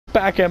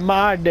Back in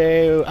my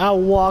day, I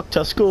walked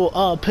to school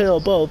uphill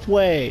both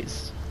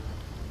ways.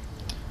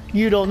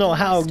 You don't know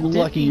how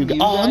lucky you got.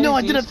 Oh no,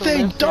 I did a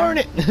thing! Darn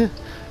it!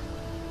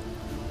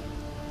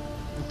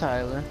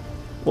 Tyler.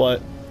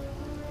 What?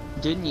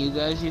 Didn't you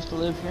guys used to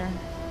live here?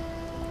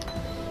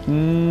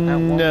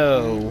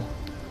 No.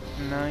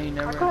 No, you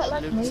never. I quite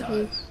like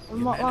movies.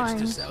 I'm not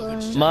lying. So.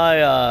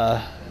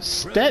 My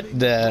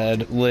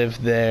stepdad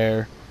lived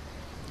there,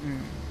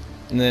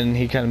 and then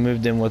he kind of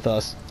moved in with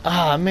us.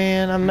 Ah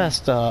man, I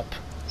messed up.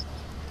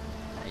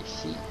 I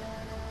see.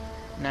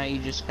 Now you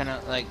just kind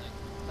of like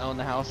own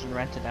the house and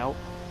rent it out.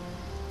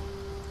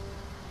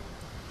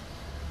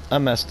 I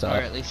messed up.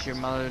 Or at least your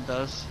mother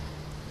does.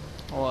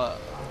 What?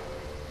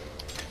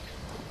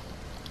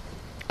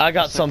 I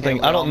got It's something.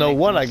 okay, I don't know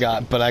what I mistakes.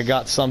 got, but I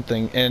got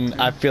something, and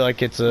I feel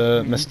like it's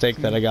a mistake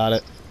that I got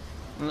it.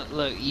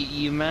 Look,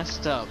 you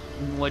messed up.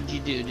 What'd you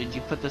do? Did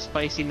you put the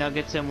spicy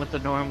nuggets in with the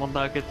normal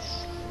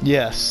nuggets?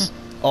 Yes,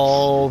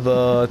 all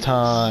the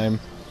time.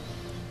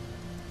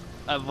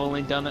 I've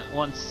only done it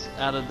once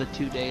out of the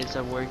 2 days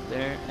I've worked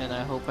there, and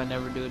I hope I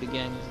never do it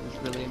again because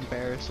it's really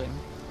embarrassing.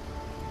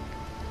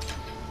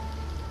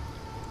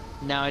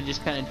 Now I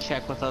just kind of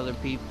check with other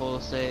people,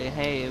 say,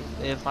 hey,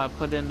 if I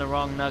put in the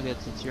wrong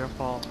nuggets, it's your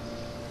fault.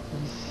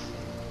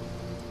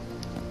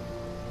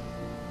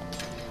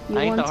 You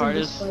I think the wanted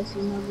hardest,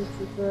 spicy nuggets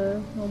with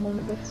the normal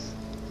nuggets.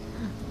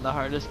 the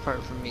hardest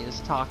part for me is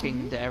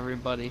talking to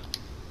everybody.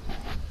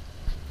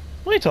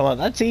 What are you talking about?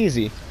 That's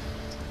easy.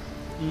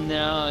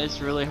 No,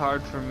 it's really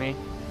hard for me.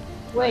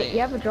 Wait, Like- you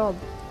have a job.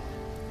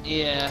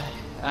 Yeah,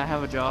 I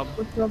have a job.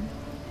 What job?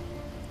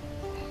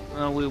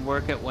 We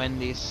work at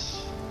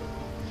Wendy's.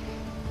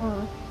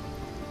 Oh.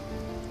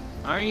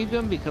 Aren't you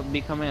gonna be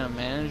becoming a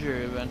manager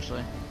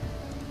eventually?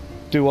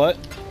 Do what?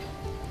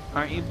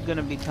 Aren't you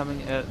gonna be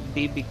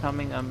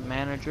becoming a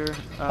manager?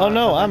 Oh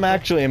no, I'm eventually?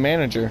 actually a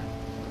manager.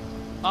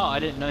 Oh, I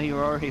didn't know you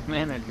were already a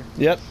manager.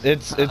 Yep,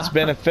 it's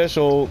been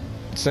official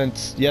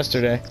since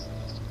yesterday.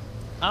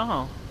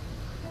 Oh,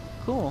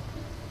 cool.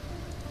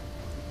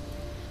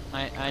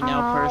 I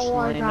now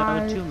personally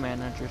know 2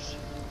 managers.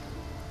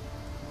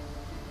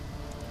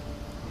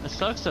 It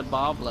sucks that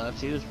Bob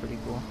left. He was pretty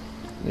cool.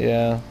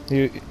 Yeah,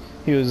 he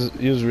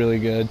was really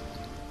good.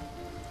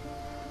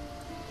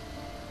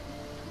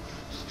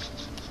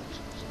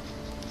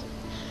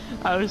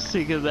 I was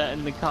thinking that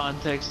in the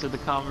context of the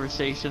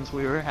conversations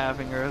we were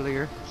having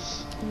earlier.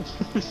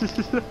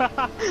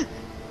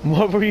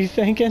 What were you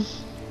thinking?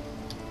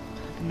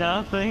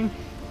 Nothing.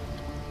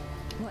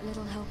 What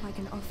little help I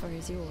can offer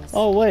is yours.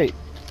 Oh wait,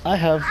 I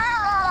have.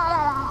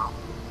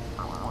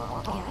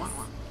 Yes?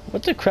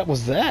 What the crap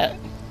was that?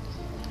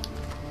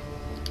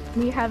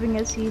 Me having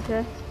a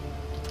seizure.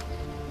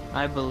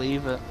 I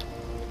believe it.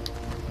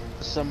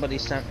 Somebody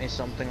sent me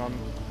something on.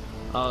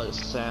 Oh,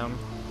 it's Sam.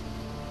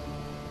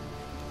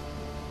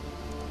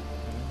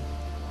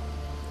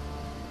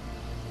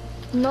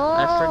 No.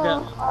 I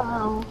forgot.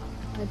 Oh,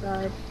 I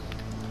died.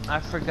 I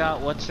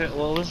forgot what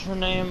was her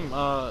name?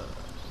 The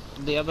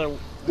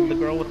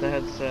girl with the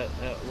headset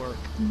at work.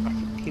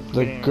 I keep The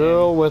forgetting her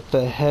girl name. with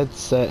the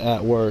headset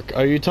at work.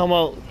 Are you talking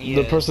about the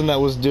Yes. person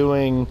that was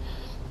doing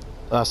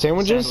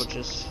sandwiches?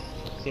 Sandwiches.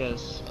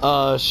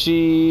 Yes.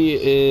 She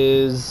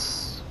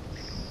is.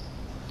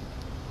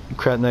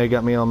 Crap! Now you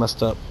got me all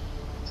messed up.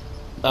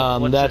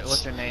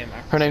 What's her name?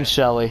 Her name's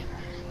Shelly.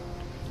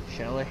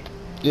 Shelly.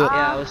 Yeah.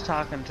 Yeah, I was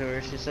talking to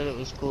her. She said it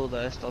was cool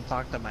that I still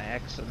talk to my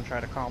ex and try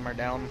to calm her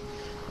down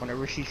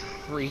whenever she's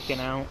freaking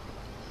out.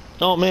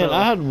 Oh man, So-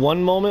 I had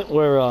one moment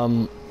where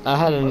I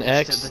had an Most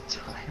ex. of the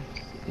time.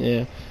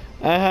 Yeah,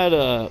 I had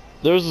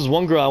there was this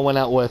one girl I went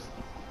out with.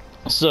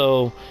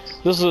 So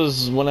this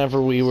was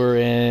whenever we were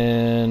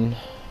in,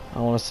 I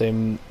want to say,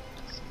 it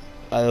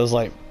was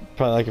like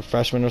probably like a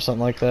freshman or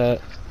something like that,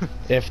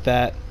 if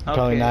that,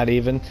 probably Okay. not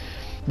even.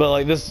 But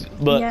like this,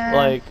 but Yeah,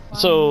 like,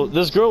 so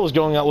this girl was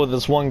going out with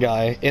this one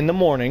guy in the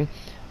morning,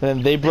 and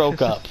then they broke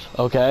up.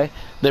 Okay,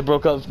 they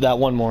broke up that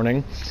one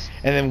morning,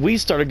 and then we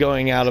started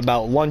going out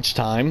about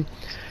lunchtime.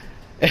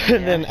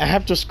 And then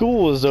after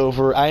school was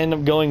over, I ended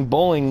up going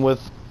bowling with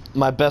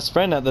my best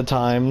friend at the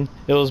time.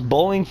 It was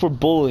bowling for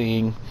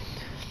bullying.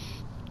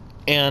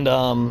 And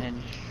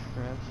And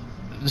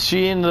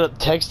she ended up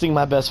texting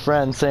my best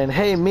friend saying,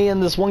 "Hey, me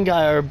and this one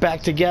guy are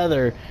back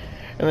together."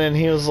 And then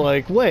he was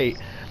like, "Wait,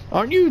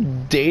 aren't you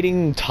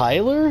dating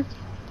Tyler?"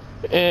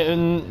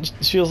 And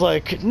she was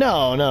like,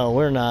 No,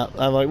 we're not."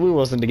 I'm like, "We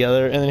wasn't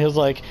together." And then he was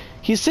like,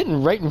 "He's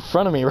sitting right in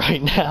front of me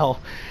right now."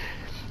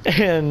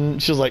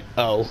 And she was like,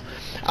 "Oh."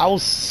 I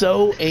was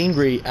so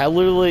angry. I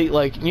literally,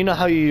 like, you know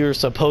how you're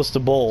supposed to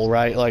bowl,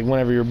 right? Like,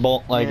 whenever you're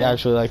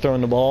actually, like,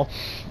 throwing the ball.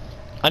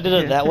 I did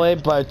it that way,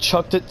 but I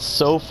chucked it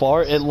so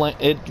far, it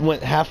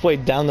went halfway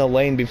down the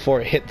lane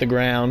before it hit the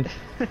ground.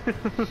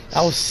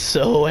 I was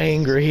so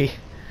angry.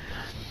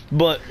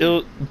 But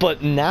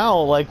now,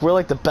 like, we're,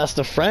 like, the best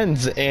of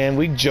friends, and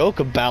we joke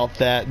about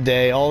that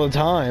day all the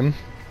time.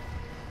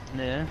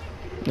 yeah,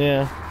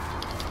 Yeah.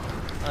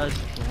 that's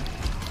cool.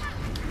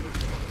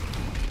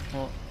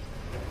 Well,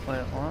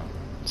 wait, what?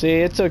 See,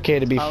 it's okay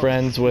to be Oh.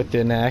 friends with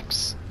an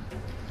ex.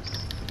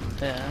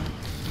 Yeah.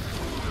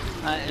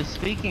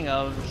 Speaking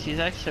of, she's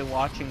actually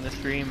watching the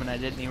stream, and I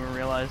didn't even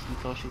realize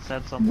until she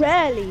said something.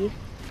 Really?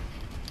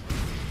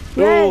 Ooh.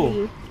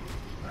 Really?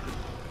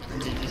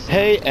 Did you see,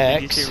 Hey did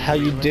you X, see how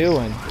you Relix?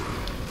 doing?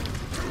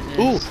 It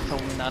Ooh. just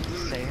told me not to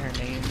say her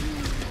name.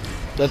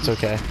 That's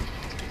okay.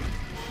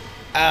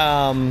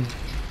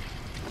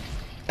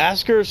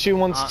 Ask her if she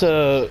wants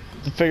to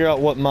figure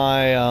out what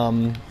my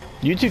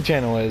YouTube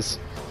channel is,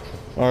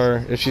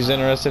 or if she's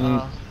interested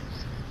in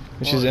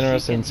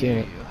seeing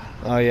it.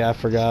 Oh yeah, I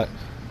forgot.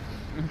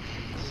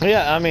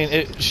 Yeah, I mean,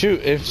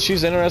 shoot, if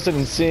she's interested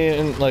in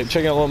seeing, like,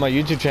 checking out what my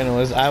YouTube channel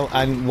is, I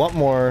want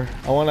more.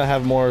 I want to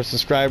have more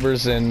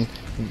subscribers and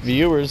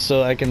viewers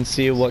so I can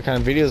see what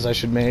kind of videos I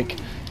should make.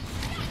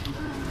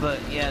 But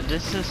yeah,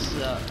 this is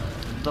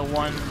the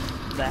one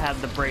that had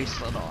the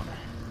bracelet on,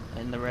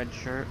 in the red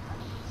shirt.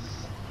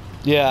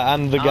 Yeah,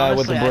 I'm the guy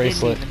with the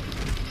Honestly, bracelet.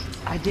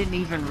 I didn't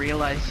even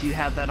realize you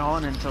had that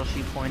on until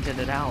she pointed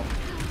it out.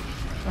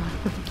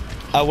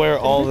 I wear it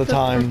all the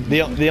time.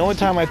 The only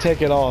time I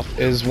take it off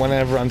is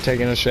whenever I'm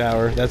taking a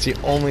shower. That's the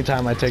only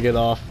time I take it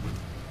off.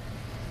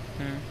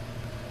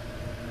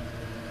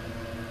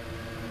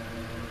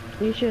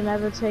 You should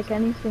never take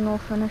anything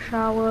off in a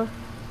shower.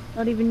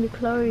 Not even your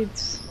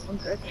clothes.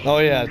 Oh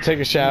yeah, take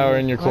a shower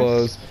in your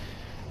clothes.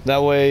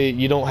 That way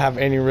you don't have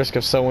any risk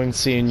of someone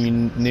seeing you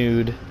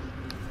nude.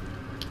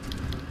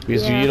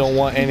 Because you don't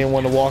want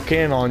anyone to walk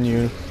in on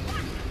you.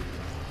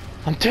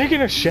 I'm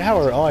taking a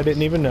shower. Oh, I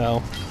didn't even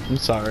know. I'm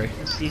sorry.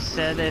 She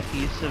said if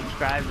you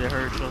subscribe to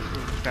her, she'll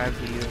subscribe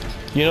to you.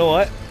 You know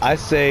what? I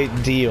say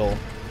deal.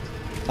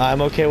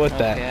 I'm okay with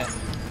that.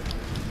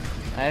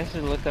 I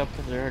actually look up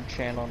her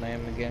channel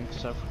name again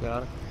because I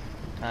forgot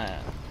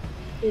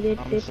it.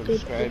 I'm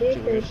subscribed to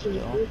her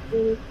still.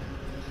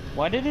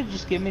 Why did it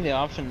just give me the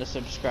option to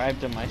subscribe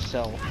to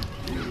myself?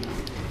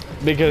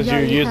 Because Yeah,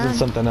 you're you using can.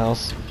 something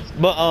else.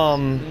 But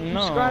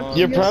No.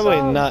 you're probably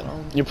yourself. not.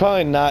 You're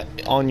probably not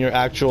on your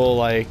actual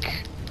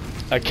like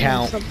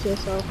account. Sub to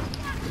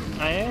yourself.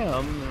 I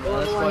am. That's why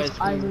Otherwise, it's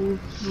I weird.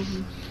 will.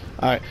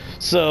 All right.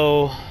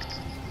 So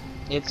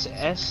It's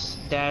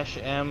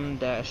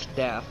S-M-Daff.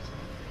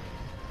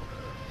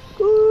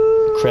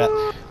 crap.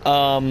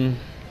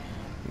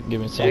 Give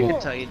me a I second.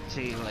 can tell you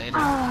to you later.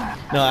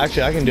 No,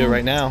 actually, I can do it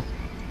right now.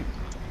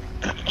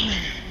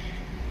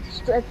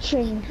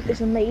 Stretching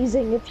is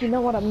amazing if you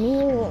know what I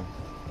mean.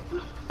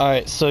 All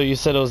right. So you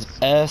said it was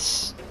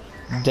S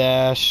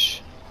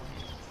dash,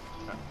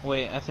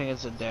 Wait, I think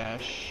it's a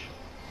dash.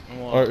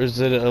 Well, or is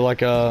it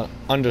like a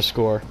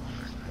underscore?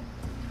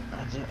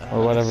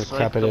 or whatever it's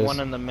crap like it the is. one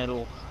in the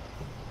middle.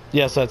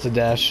 Yes, that's a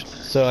dash.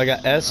 So I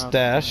got S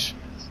dash.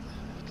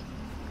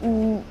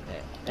 M.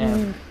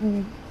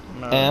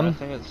 No, M? I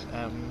think it's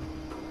M.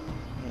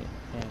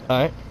 Yeah. All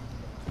right.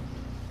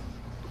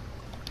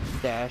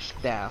 Dash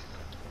Daff.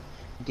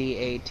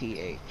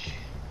 D-A-T-H.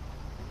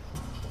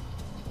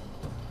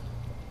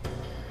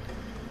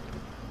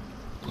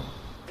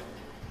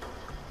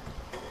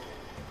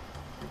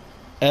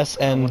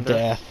 SN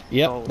dash.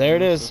 Yep, there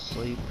it is.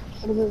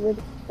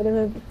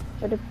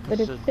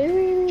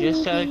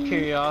 Just out of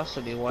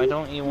curiosity, why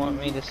don't you want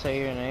me to say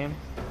your name?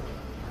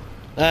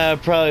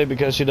 Probably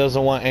because she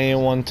doesn't want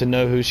anyone to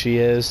know who she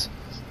is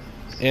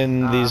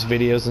in these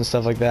videos and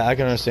stuff like that. I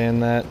can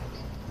understand that.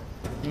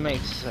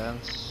 Makes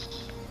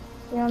sense.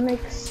 Yeah,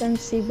 makes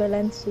sensey,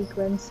 balency,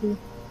 grency.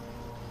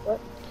 What?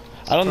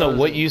 I don't know Suppose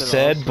what it you could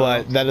said, also-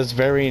 but that is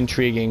very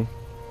intriguing.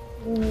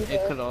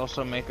 It could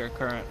also make her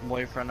current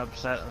boyfriend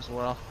upset as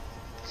well.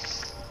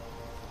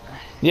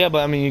 Yeah, but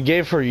I mean, you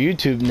gave her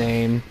YouTube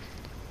name.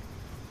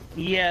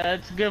 Yeah,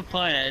 that's a good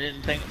point. I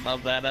didn't think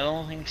about that. I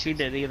don't think she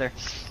did either.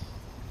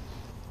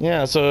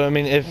 Yeah, so I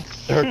mean, if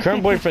her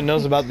current boyfriend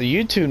knows about the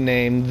YouTube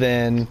name,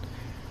 then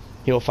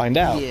he'll find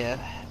out. Yeah.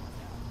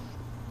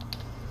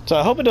 So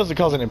I hope it doesn't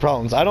cause any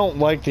problems. I don't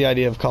like the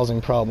idea of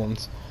causing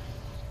problems.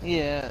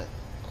 Yeah.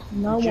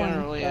 No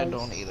Generally, I one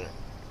don't does. either.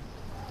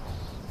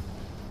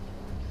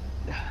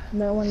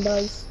 No one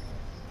does.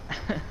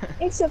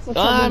 Except for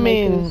I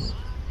mean, troublemakers.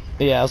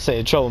 yeah, I'll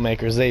say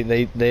troublemakers.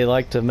 They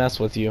like to mess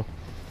with you.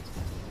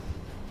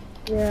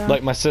 Yeah.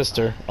 Like my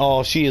sister.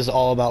 Oh, she is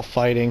all about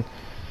fighting.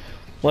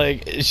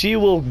 Like, she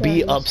will be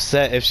Yes.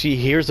 upset if she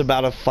hears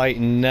about a fight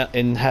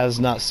and has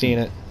not seen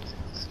it.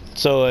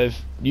 So if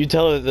you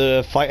tell her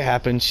the fight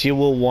happened, she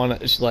will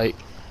want to, like,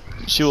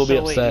 she will be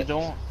So wait, upset.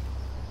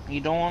 you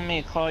don't want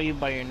me to call you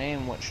by your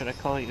name? What should I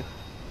call you?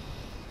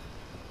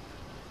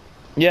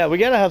 Yeah, we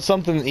gotta have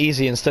something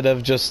easy instead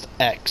of just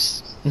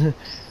X.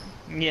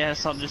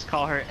 Yes, I'll just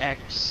call her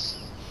X.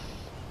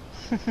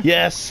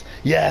 Yes,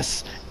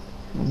 yes.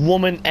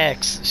 Woman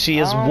X. She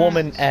is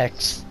Woman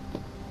X.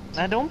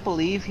 I don't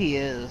believe he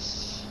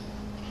is.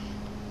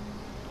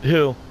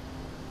 Who?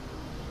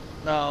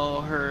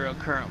 No, her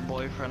current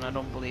boyfriend. I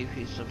don't believe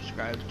he's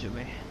subscribed to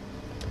me.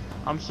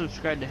 I'm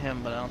subscribed to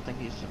him, but I don't think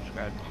he's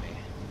subscribed to me.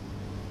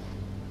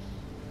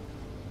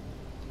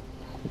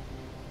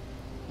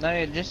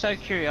 Now, just out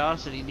of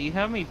curiosity, do you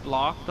have me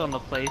blocked on the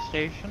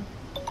PlayStation?